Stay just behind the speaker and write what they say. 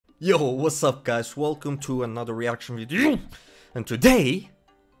Yo, what's up guys? Welcome to another reaction video. And today,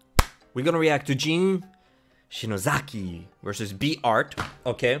 we're gonna react to Shinozaki versus B-Art.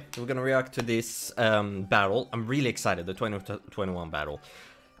 Okay, we're gonna react to this battle. I'm really excited, the 2021 battle.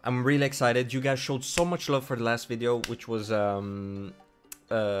 I'm really excited. You guys showed so much love for the last video, which was the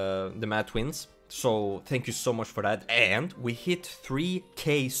Mad Twins. So, thank you so much for that. And we hit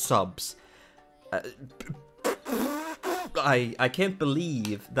 3K subs. I can't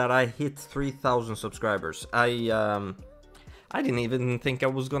believe that I hit 3,000 subscribers. I didn't even think I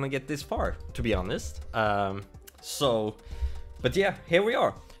was gonna get this far, to be honest. But yeah, here we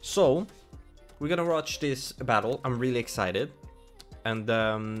are. So we're gonna watch this battle. I'm really excited, and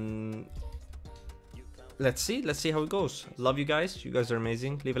let's see how it goes. Love you guys. You guys are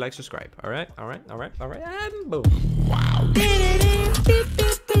amazing. Leave a like, subscribe. All right, and boom. Wow.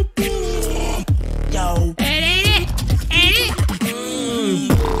 Yo.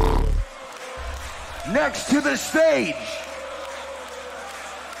 Next to the stage,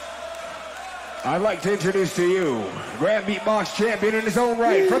 I'd like to introduce to you Grand Beatbox champion in his own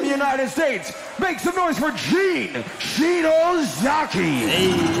right from the United States. Make some noise for Shinozaki.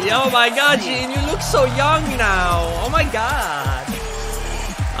 Hey, oh my God, Gene, you look so young now. Oh my God,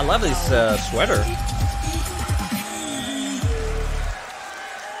 I love this sweater.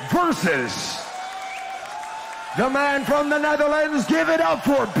 Versus the man from the Netherlands. Give it up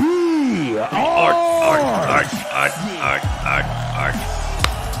for B-Art.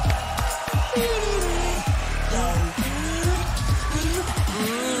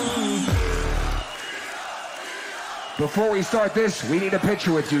 Before we start this, we need a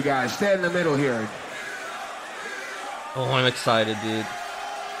picture with you guys. Stand in the middle here. Oh, I'm excited, dude.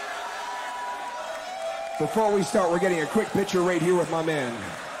 Before we start, we're getting a quick picture right here with my man.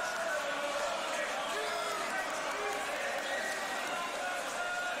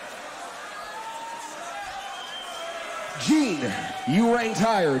 Gene, you ranked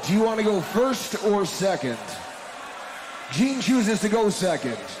higher. Do you want to go first or second? Gene chooses to go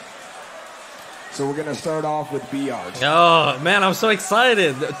second. So we're going to start off with B-Art. Oh, man, I'm so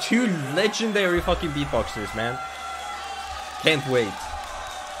excited. Two legendary fucking beatboxers, man. Can't wait.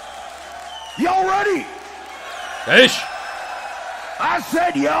 Y'all ready? Ish. I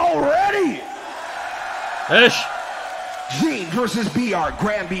said y'all ready? Ish. Gene versus B-Art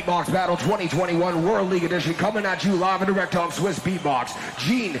Grand Beatbox Battle 2021 World League Edition, coming at you live and direct on Swiss Beatbox.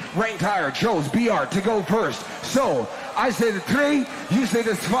 Gene, ranked higher, chose B-Art to go first. So, I say the 3, you say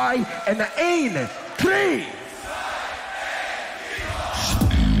the 2, and the 1, 3.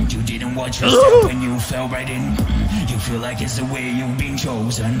 You didn't watch yourself when you fell right in. You feel like it's the way you've been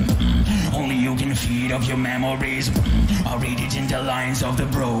chosen. Only you can feed off your memories. I'll read it in the lines of the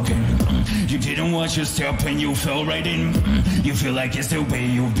broken. You didn't watch your step when you fell right in. You feel like it's the way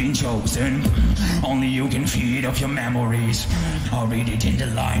you've been chosen. Only you can feed off your memories. I'll read it in the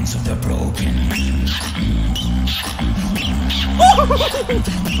lines of the broken.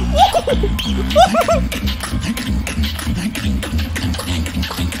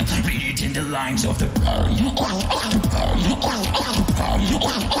 Read it in the lines of the broken.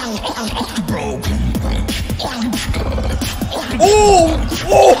 Oh!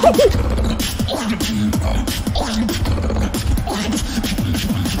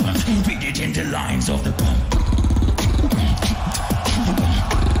 Read it in the lines of the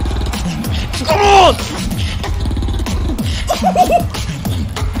Come on!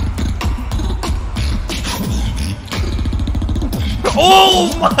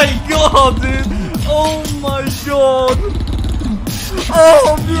 Oh my God, dude! Oh my God!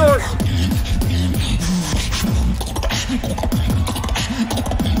 Oh God!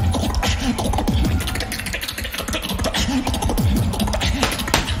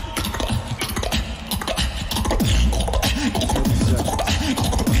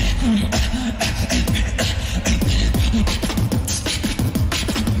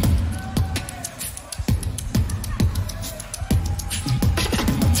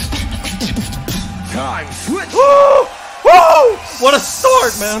 Time switch. Woo! Woo! What a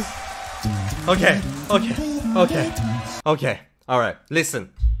start, man! Okay. Alright, listen.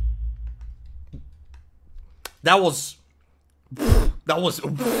 That was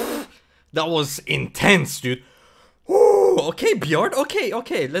intense, dude. Ooh, okay, B-Art.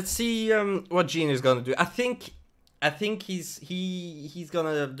 Okay. Let's see what Gene is gonna do. I think he's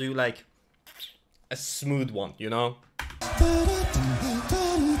gonna do like a smooth one, you know?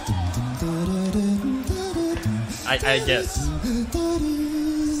 I guess.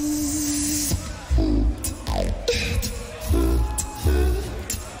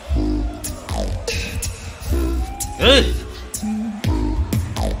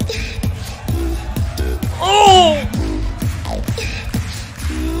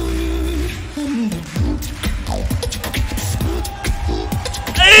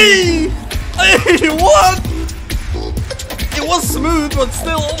 was smooth, but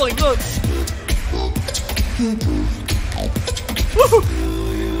still, oh my god.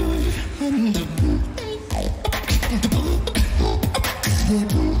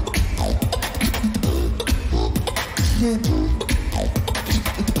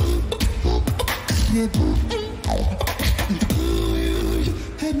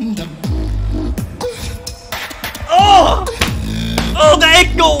 Oh! Oh, the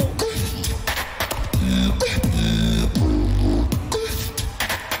echo!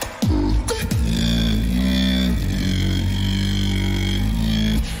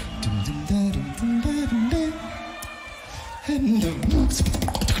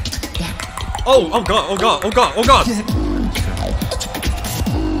 Oh god, oh god, oh god, oh god!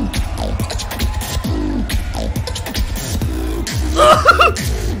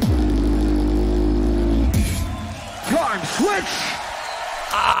 Time switch!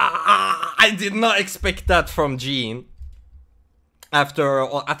 I did not expect that from Gene. After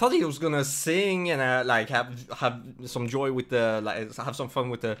I thought he was gonna sing and like have some joy with the have some fun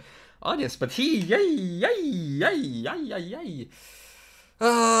with the audience, but he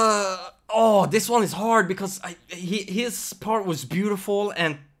oh, this one is hard because his part was beautiful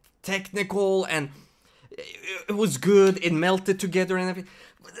and technical and it was good. It melted together and everything.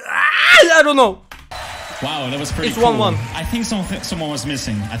 I don't know. Wow, that was pretty it's cool. 1-1. I think someone was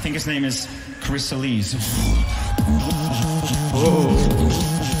missing. I think his name is Chrysalis. Oh,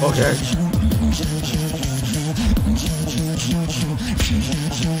 okay.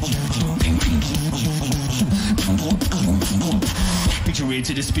 Put your way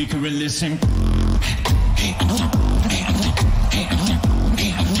to the speaker and listen.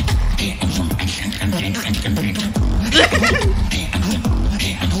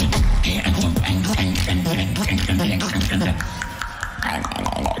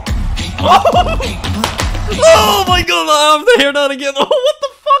 Oh my god, I have to hear that again. Oh, what the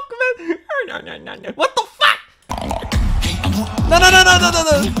fuck, man? What the fuck? No.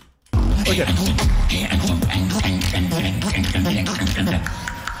 Okay.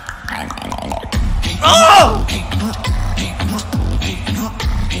 Oh!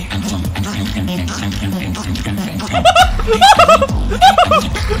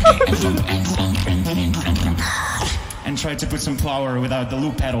 And try to put some power without the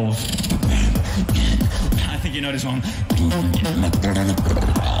loop pedals. I think you know this one.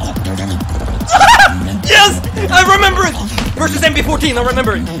 Yes! I remember it! Versus MP14, I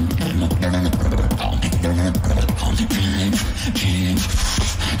remember it.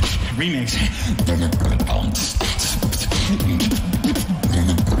 Remix.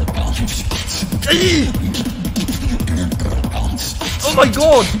 Oh my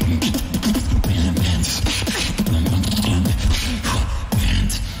god!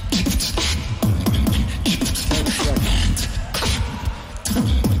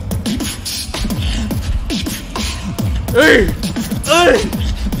 Hey! Hey!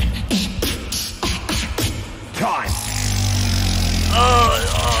 Time.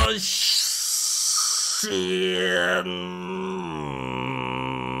 Oh shit.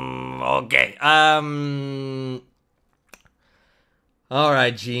 Okay. All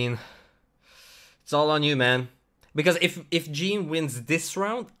right, Gene. It's all on you, man. Because if Gene wins this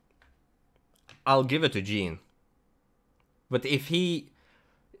round, I'll give it to Gene. But if he,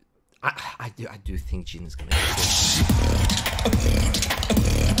 I do think Gene is gonna get this.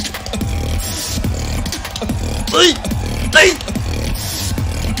 Hey! Hey!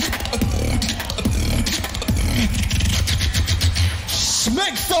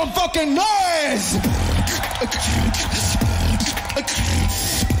 Make some fucking noise!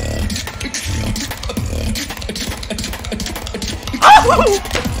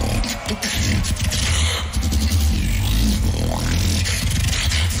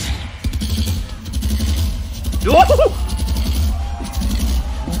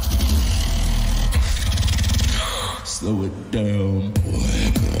 Slow it down.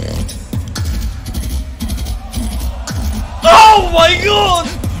 Oh my god!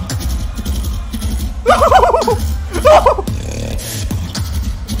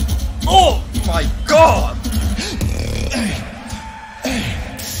 Oh my god!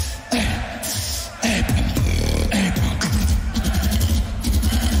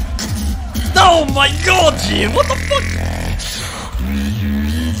 Oh my god, Gene! What the fuck?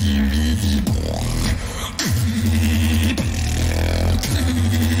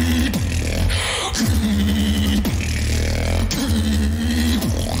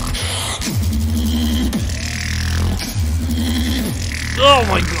 Oh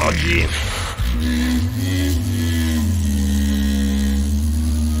my god, Gene!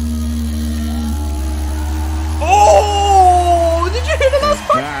 Oh!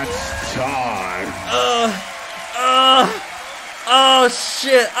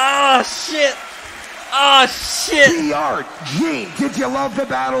 Oh shit! Oh shit! B-Art, Gene, did you love the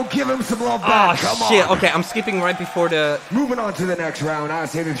battle? Give him some love back. Oh Come shit! on. Okay, I'm skipping right before the. Moving on to the next round. I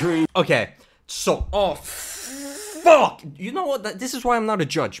say the three. Okay, so fuck. You know what? This is why I'm not a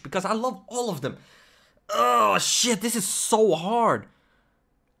judge, because I love all of them. Oh shit! This is so hard.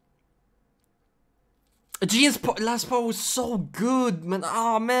 Gene's last part was so good, man.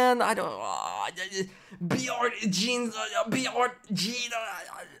 Oh man, I don't. B-Art, Gene, B-Art, Gene.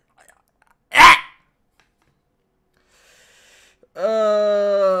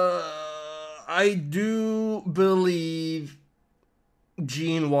 I do believe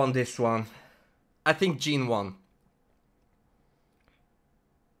Gene won this one. I think Gene won.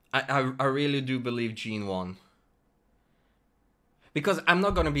 I really do believe Gene won. Because I'm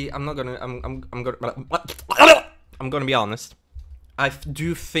gonna be honest.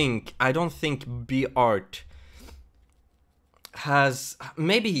 I don't think B-Art has,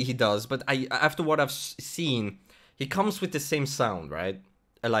 maybe he does, but after what I've seen, he comes with the same sound, right?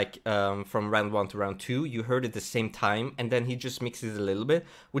 Like from round 1 to round 2, you heard it the same time, and then he just mixes it a little bit,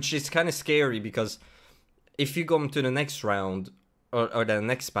 which is kind of scary, because if you go to the next round or the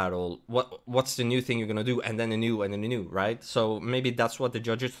next battle, what's the new thing you're gonna do, and then a new, and then a new, right? So maybe that's what the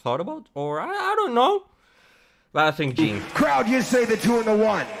judges thought about, or I don't know. But I think Gene. Crowd, you say the 2 and the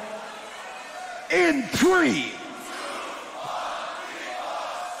 1. In 3.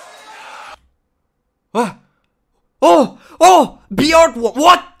 Oh! B-Art,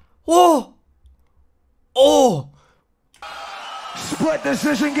 what? Oh! Split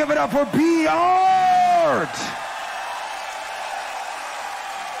decision, give it up for B-Art!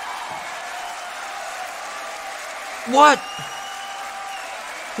 What?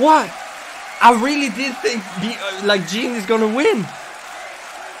 I really did think Gene is gonna win.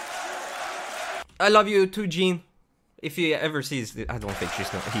 I love you too, Gene. If he ever sees this, I don't think he's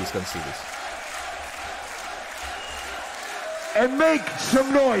gonna see this. And make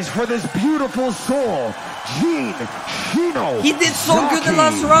some noise for this beautiful soul, Gene Shinozaki. He did so good the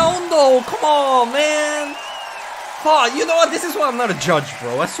last round, though. Come on, man. Oh, you know what? This is why I'm not a judge,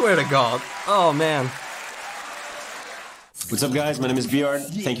 bro. I swear to God. Oh, man. What's up, guys? My name is B-Art.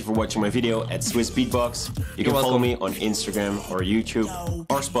 Thank you for watching my video at Swiss Beatbox. You can follow me on Instagram or YouTube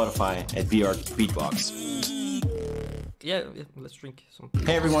or Spotify at B-Art Beatbox. Yeah, let's drink some.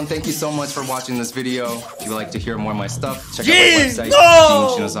 Hey everyone, thank you so much for watching this video. If you'd like to hear more of my stuff, check out my website,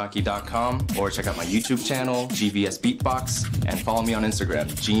 GeneShinozaki.com, or check out my YouTube channel, GBS Beatbox, and follow me on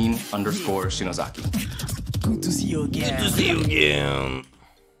Instagram, Gene_Shinozaki. Good to see you again. Good to see you again.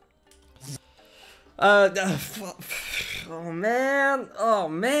 Oh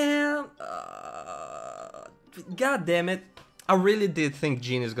man. God damn it. I really did think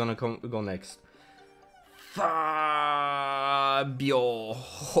Gene is gonna go next. Fabio.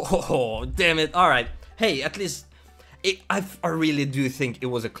 Oh, damn it. Alright. Hey, at least I really do think it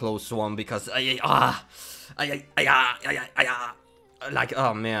was a close one, because like,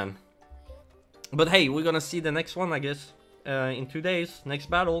 oh man. But hey, we're gonna see the next one, I guess, in 2 days. Next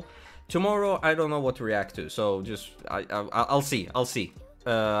battle. Tomorrow, I don't know what to react to, so just I'll see.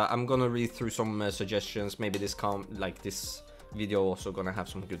 I'm gonna read through some suggestions. Maybe this video also gonna have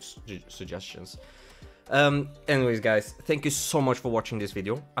some good suggestions. Anyways, guys, thank you so much for watching this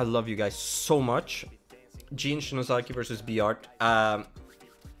video. I love you guys so much. Gene Shinozaki versus B-Art. That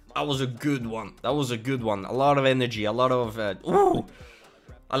was a good one. A lot of energy, a lot of ooh,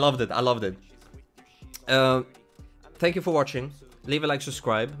 I loved it. Thank you for watching. Leave a like,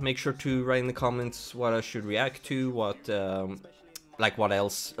 subscribe. Make sure to write in the comments what I should react to, what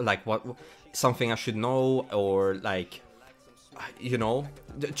else, what something I should know, or you know,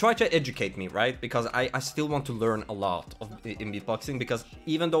 try to educate me, right? Because I still want to learn a lot in beatboxing, because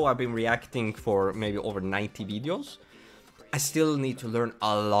even though I've been reacting for maybe over 90 videos, I still need to learn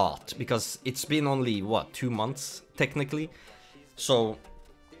a lot, because it's been only, what, 2 months, technically? So,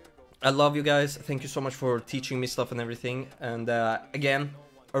 I love you guys. Thank you so much for teaching me stuff and everything. And again,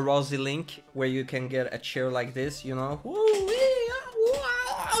 a Rosy link where you can get a chair like this, you know?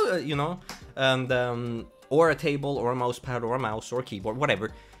 You know? And or a table, or a mouse pad, or a mouse, or a keyboard,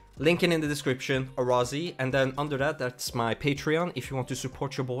 whatever. Link in the description, a Rosy, and then under that, that's my Patreon. If you want to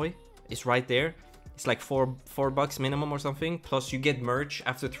support your boy, it's right there. It's like $4 minimum or something. Plus, you get merch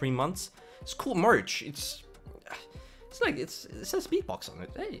after 3 months. It's cool merch. It says beatbox on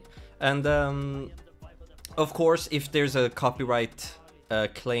it. Hey, and of course, if there's a copyright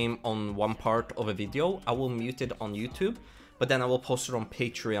claim on one part of a video, I will mute it on YouTube. But then I will post it on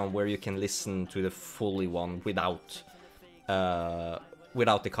Patreon, where you can listen to the fully one without the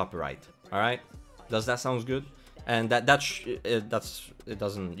copyright. All right? Does that sound good? And that's it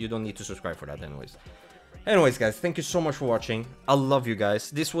doesn't, you don't need to subscribe for that anyways. Anyways, guys, thank you so much for watching. I love you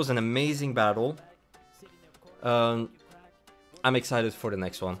guys. This was an amazing battle. I'm excited for the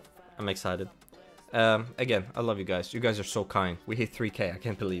next one. I'm excited. Again, I love you guys. You guys are so kind. We hit 3K. I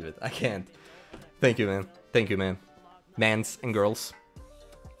can't believe it. I can't. Thank you, man. Thank you, man. Mans and girls.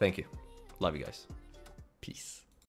 Thank you. Love you guys. Peace.